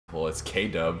Well, it's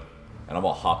KDub, and I'm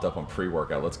all hopped up on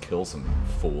pre-workout. Let's kill some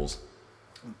fools.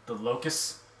 The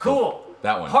Locust. Cool.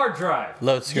 That one. Hard drive.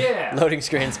 Load screen. Yeah. Loading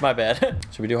screens. My bad.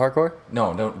 Should we do hardcore?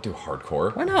 No, don't do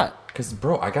hardcore. Why not? Because,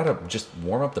 bro, I gotta just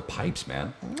warm up the pipes,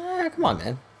 man. Come on,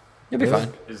 man. You'll be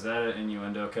fine. Is that an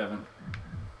innuendo, Kevin?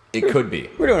 It could be.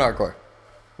 We're doing hardcore.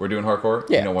 We're doing hardcore?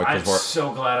 Yeah. You know what? I'm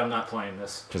so glad I'm not playing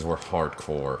this. Because we're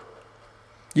hardcore.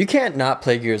 You can't not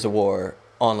play Gears of War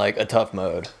on like a tough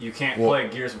mode. You can't play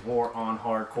Gears of War on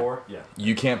hardcore? Yeah.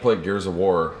 You can't play Gears of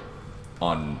War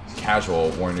on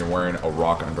casual when you're wearing a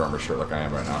Rock Under Armour shirt like I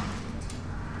am right now.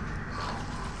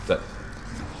 Is that...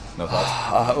 No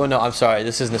thoughts? Oh no, I'm sorry.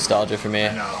 This is nostalgia for me.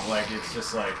 I know, like it's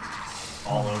just like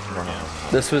all over again.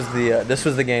 This was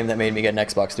the game that made me get an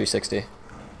Xbox 360.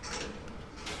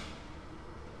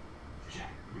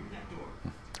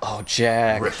 Oh,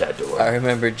 Jack. Rip that door. I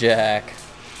remember Jack.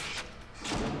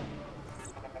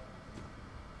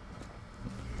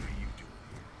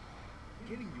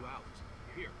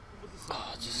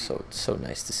 Oh, it's just so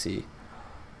nice to see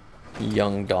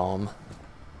young Dom.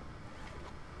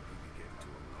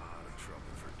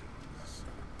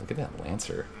 Look at that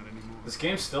Lancer. This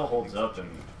game still holds up in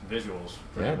visuals.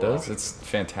 Yeah, it does. It's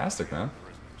fantastic, man.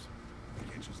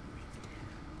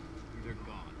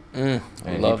 I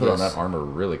And love you put on this. that armor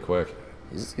really quick.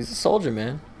 He's a soldier,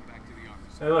 man.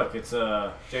 Hey, look, it's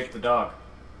Jake the dog.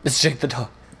 It's Jake the dog.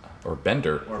 Or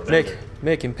Bender. Or Bender.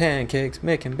 Making pancakes,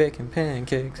 making bacon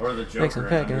pancakes. Or the Make some Joker.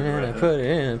 packing and I put it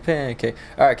in a pancake.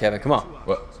 All right, Kevin, come on.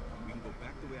 What? We can go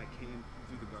back the way I came,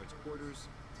 through the guards' quarters.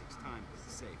 It takes time, but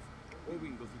it's safe. Or we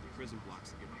can go through the prison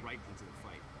blocks and get right into the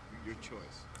fight. Your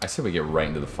choice. I said we get right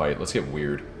into the fight. Let's get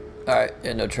weird. All right,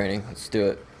 yeah, no training. Let's do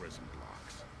it.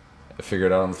 I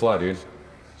figured it out on the fly, dude.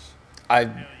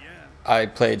 I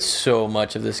played so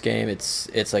much of this game.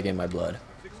 It's like in my blood.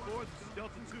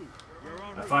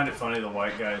 I find it funny the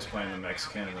white guy is playing the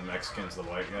Mexican and the Mexican's the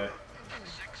white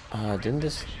guy. Didn't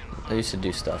this? I used to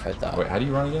do stuff. I thought. Wait, how do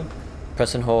you run again?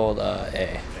 Press and hold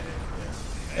A.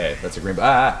 Hey, that's a green...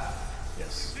 Ah!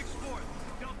 Yes.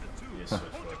 You switch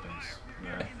weapons.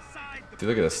 Yeah. Dude,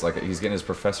 look at this. Like, he's getting his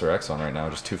Professor X on right now.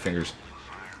 Just 2 fingers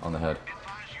on the head.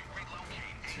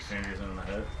 2 fingers in the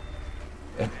head.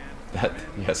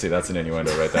 Yeah, see, that's an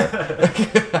innuendo right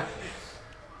there.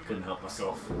 Couldn't help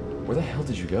myself. Where the hell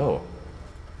did you go?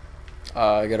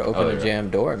 I gotta open there a you go. jam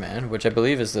door, man, which I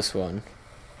believe is this one.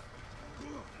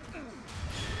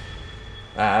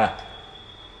 Ah!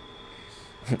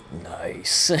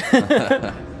 Nice.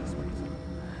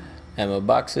 Ammo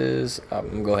boxes. I'm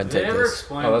gonna go ahead and Did they take ever this.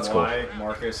 explain Oh, that's cool. why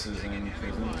Marcus is in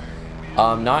prison?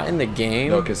 Not in the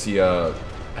game. No, because he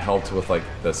helped with, like,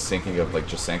 the sinking of, like,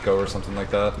 Jasenko or something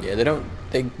like that. Yeah, they don't.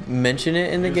 They mention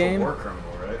it in the He was a game. war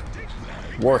criminal, right?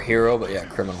 War hero, but yeah,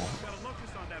 criminal.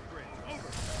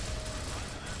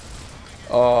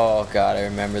 Oh god, I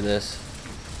remember this.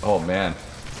 Oh, man.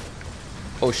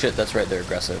 Oh shit, that's right. They're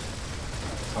aggressive.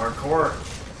 Hardcore.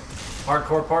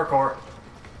 Hardcore parkour.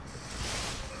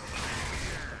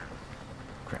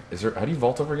 Crap. Is there... How do you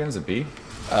vault over again? Is it B?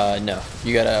 No,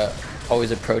 you gotta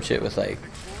always approach it with like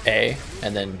A,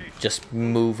 and then just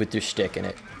move with your stick in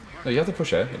it. No, you have to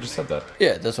push A. I just said that.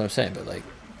 Yeah, that's what I'm saying. But like,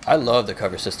 I love the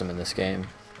cover system in this game.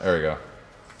 There we go.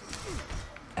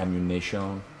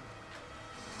 Ammunition.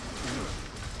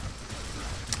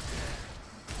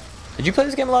 Did you play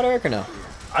this game a lot, Eric, or no?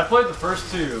 I played the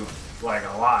first 2 like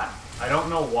a lot. I don't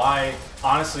know why.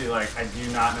 Honestly, like I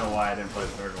do not know why I didn't play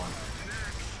the 3rd one.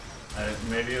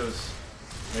 Maybe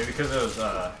because it was.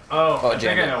 I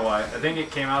think I know why. I think it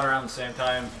came out around the same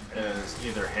time as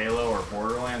either Halo or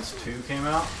Borderlands 2 came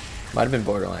out. Might have been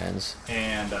Borderlands.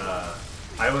 And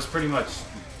I was pretty much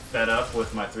fed up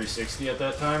with my 360 at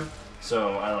that time,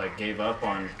 so I like gave up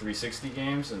on 360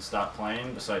 games and stopped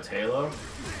playing besides Halo.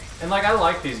 And like I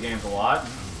like these games a lot,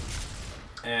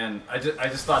 and I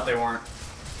just thought they weren't.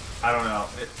 I don't know.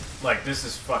 Like this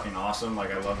is fucking awesome.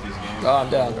 Like I love these games. Oh, I'm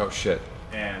down. Oh, shit.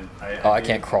 And I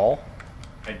can't crawl.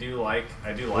 I do like.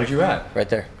 Where'd you them. at? Right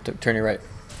there. Turn your right.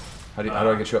 How do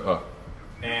I get you up? Oh.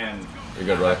 And You're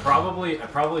good, I right?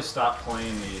 probably stopped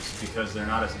playing these because they're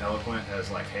not as eloquent as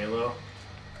like Halo.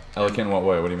 Eloquent in what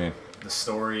way? What do you mean? The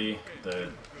story,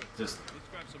 just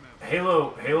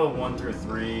Halo 1 through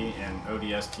 3 and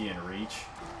ODST and Reach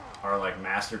are like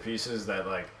masterpieces that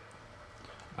like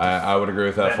I would agree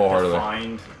with that full-heartedly.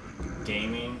 defined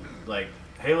gaming. Like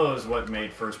Halo is what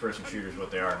made first-person shooters what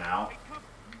they are now,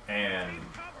 and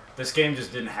this game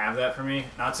just didn't have that for me.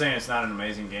 Not saying it's not an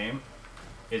amazing game,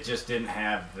 it just didn't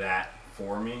have that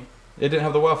for me. It didn't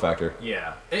have the wow factor.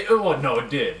 Yeah. Well, no,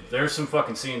 it did. There's some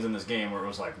fucking scenes in this game where it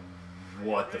was like,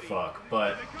 what the fuck?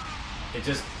 But it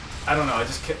just, I don't know.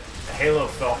 Halo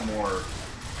felt more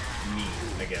me,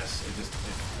 I guess.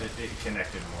 It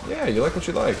connected more. Yeah, you like what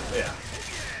you like. Yeah.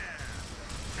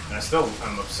 And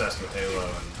I'm obsessed with Halo,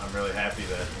 and I'm really happy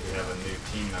that we have a new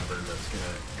team member that's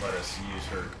gonna let us use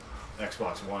her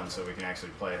Xbox One so we can actually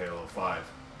play Halo 5.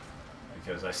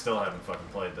 Because I still haven't fucking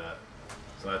played that.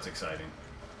 So that's exciting.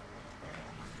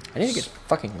 I need to get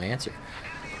fucking Lancer.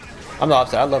 I'm the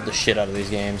opposite. I love the shit out of these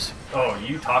games. Oh,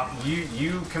 you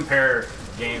compare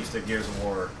games to Gears of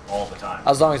War all the time.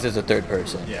 As long as there's a third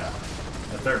person. Yeah.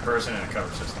 A third person and a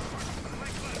cover system.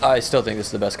 I still think this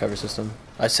is the best cover system.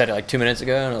 I said it like 2 minutes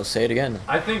ago, and I'll say it again.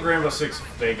 I think Rainbow Six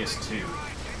Vegas 2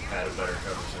 had a better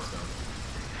cover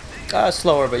system.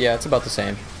 Slower, but yeah, it's about the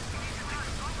same.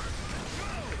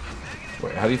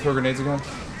 Wait, how do you throw grenades again?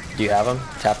 Do you have them?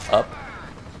 Tap up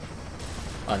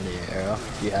on the arrow.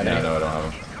 Do you have any? No, I don't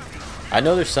have them. I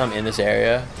know there's some in this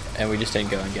area, and we just didn't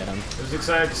go and get them. I was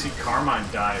excited to see Carmine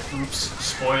die. Oops,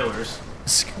 spoilers.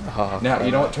 Oh, Now,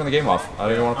 you know what? Turn the game off. I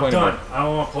don't even want to play I'm done. anymore. I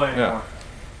don't want to play anymore. Yeah.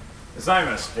 It's not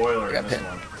even a spoiler in this pinned.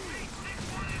 one.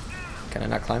 Can I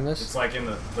not climb this? It's like in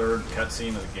the third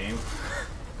cutscene of the game.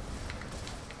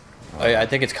 Oh, yeah, I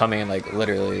think it's coming in like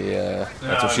literally.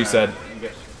 That's what she said.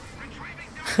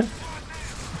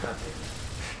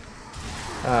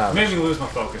 Made me lose my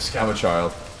focus, I'm a Kevin.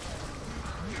 child.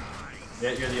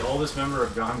 Yet you're the oldest member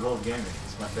of Gone Gold Gaming.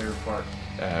 It's my favorite part.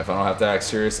 If I don't have to act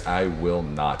serious, I will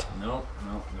not. Nope.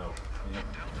 Yep.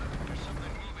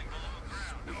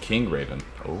 King Raven.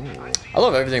 Oh. I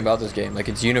love everything about this game. Like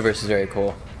its universe is very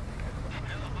cool.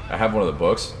 I have one of the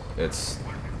books. It's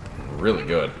really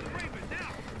good.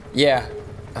 Yeah.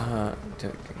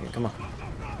 Come on.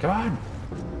 Come on.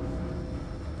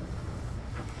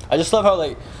 I just love how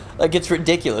like it's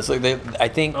ridiculous. Like I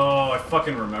think Oh, I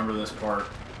fucking remember this part.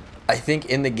 I think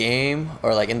in the game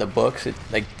or like in the books,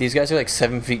 like these guys are like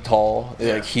 7 feet tall.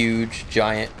 They're like huge,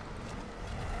 giant.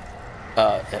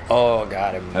 Oh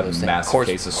god, I remember Have those things. massive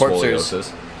case of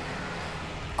scoliosis.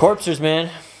 Corpsers,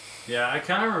 man. Yeah, I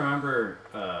kind of remember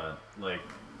like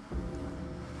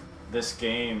this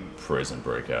game. Prison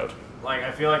Breakout. Like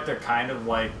I feel like they're kind of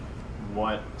like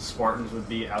what Spartans would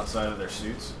be outside of their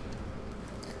suits.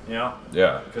 You know?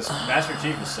 Yeah. Because Master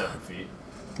Chief is 7 feet.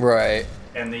 Right.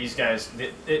 And these guys,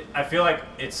 I feel like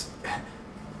it's.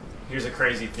 Here's a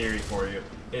crazy theory for you.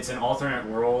 It's an alternate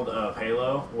world of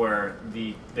Halo where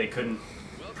they couldn't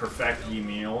perfect the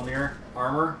Mjolnir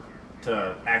armor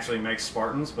to actually make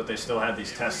Spartans, but they still had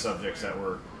these test subjects that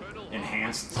were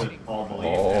enhanced to all belief.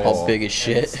 All big as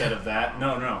shit. Instead of that,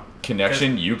 no.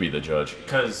 Connection, you be the judge.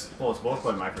 Because it's both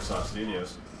by Microsoft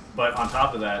Studios. But on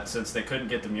top of that, since they couldn't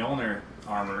get the Mjolnir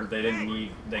armor, they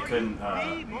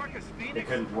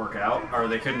couldn't work out, or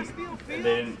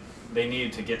they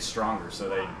needed to get stronger, so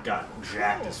they got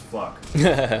jacked as fuck.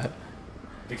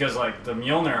 Because like the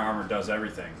Mjolnir armor does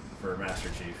everything for Master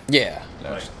Chief. Yeah.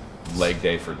 Like, Leg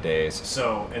day for days.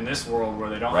 so in this world where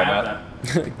they don't Right, have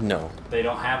Matt? that, No. they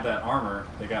don't have that armor,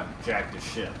 they got jacked as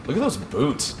shit. Look at those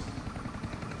boots.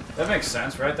 That makes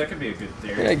sense, right? That could be a good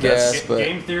theory. I guess, but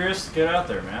Game theorists, get out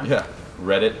there, man. Yeah.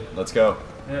 Reddit, let's go.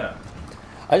 Yeah.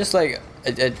 I just like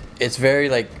it's very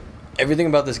like everything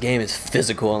about this game is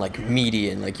physical and like meaty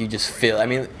and like you just feel. I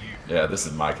mean, Yeah, this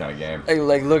is my kind of game.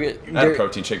 like look at I had a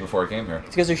protein shake before I came here.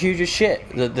 these guys are huge as shit.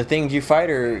 The things you fight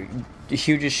are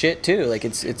huge as shit too. Like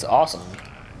it's awesome.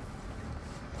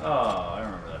 Oh, I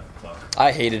remember that fuck.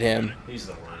 I hated him. He's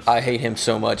the worst. I hate him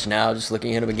so much now. Just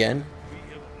looking at him again.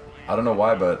 I don't know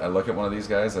why, but I look at one of these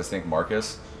guys, I think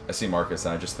Marcus. I see Marcus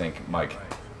and I just think Mike.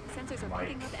 Sensors are Mike.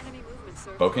 picking up enemy movement,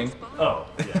 sir. Boking? Oh,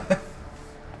 yeah.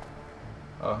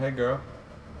 Oh, hey girl.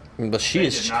 But They she did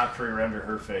is not pre-render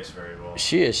her face very well.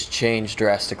 she has changed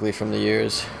drastically from the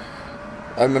years.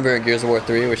 I remember in Gears of War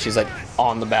 3 where she's like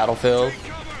on the battlefield.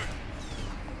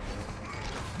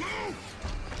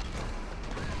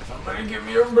 Somebody give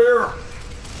me a beer.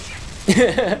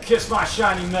 Kiss my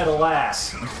shiny metal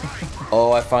ass.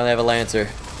 Oh, I finally have a Lancer.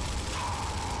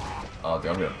 Oh,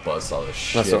 dude, I'm gonna buzzsaw this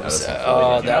shit That's what out of I'm some saying. footage.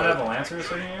 Oh, You don't have a Lancer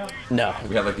sitting here? No.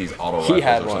 We had like these auto He rifles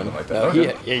had or one. something like that. No, Oh, he,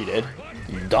 yeah. yeah, he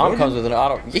did. Dom comes with an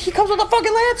auto. Yeah, he comes with a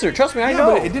fucking Lancer. Trust me, I Yeah,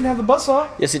 know. but it didn't have the buzzsaw.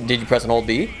 Yes, did you press an old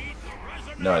B?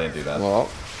 No, I didn't do that. Well,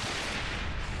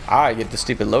 I get the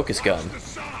stupid Locust gun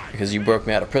because you broke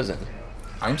me out of prison.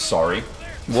 I'm sorry.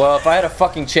 Well, if I had a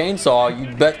fucking chainsaw,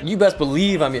 you best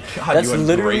believe I'm. God, That's you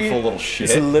literally ungrateful little shit.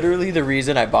 It's literally the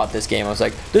reason I bought this game. I was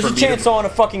like, "There's For a me to- chainsaw and a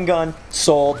fucking gun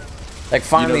sold." Like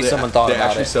finally, someone thought they about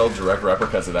actually it. sell direct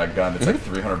replicas of that gun. It's like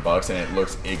 $300 and it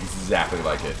looks exactly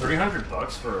like it.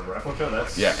 $300 for a replica?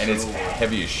 That's Yeah, and it's so worth it.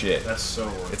 heavy as shit. That's so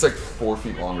worth it. It's like 4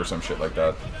 feet long or some shit like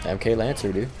that. MK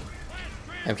Lancer, dude.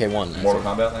 MK1 Lancer. Mortal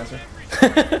Kombat Lancer?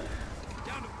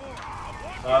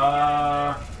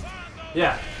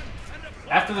 Yeah.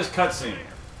 After this cutscene,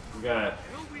 we gotta.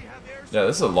 Yeah,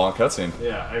 this is a long cutscene.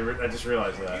 Yeah, I just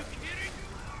realized that.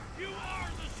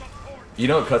 You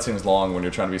know a cutscene's long when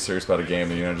you're trying to be serious about a game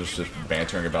and you're just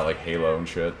bantering about like Halo and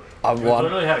shit. I We want.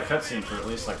 literally had a cutscene for at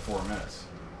least like 4 minutes.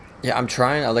 Yeah, I'm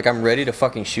trying. I'm ready to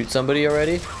fucking shoot somebody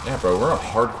already. Yeah, bro, we're a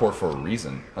hardcore for a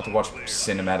reason. Not to watch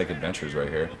cinematic adventures right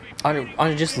here.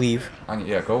 I just leave.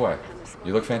 Yeah, go away.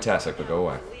 You look fantastic, but go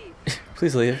away.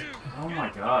 Please leave. Oh my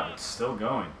god, it's still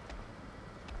going.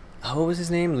 Oh, what was his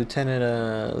name? Lieutenant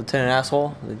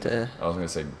Asshole? I was gonna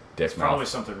say dick Probably mouth.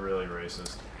 something really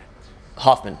racist.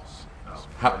 Hoffman.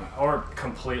 Oh, or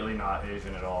completely not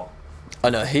Asian at all. Oh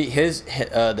no,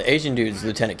 the Asian dude's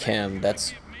Lieutenant Kim.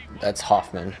 That's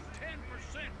Hoffman.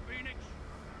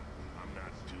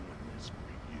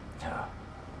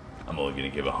 I'm only gonna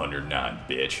give 109,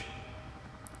 bitch.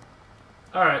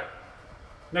 Alright.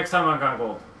 Next time on Gone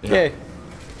Gold. Yay.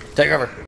 Take over.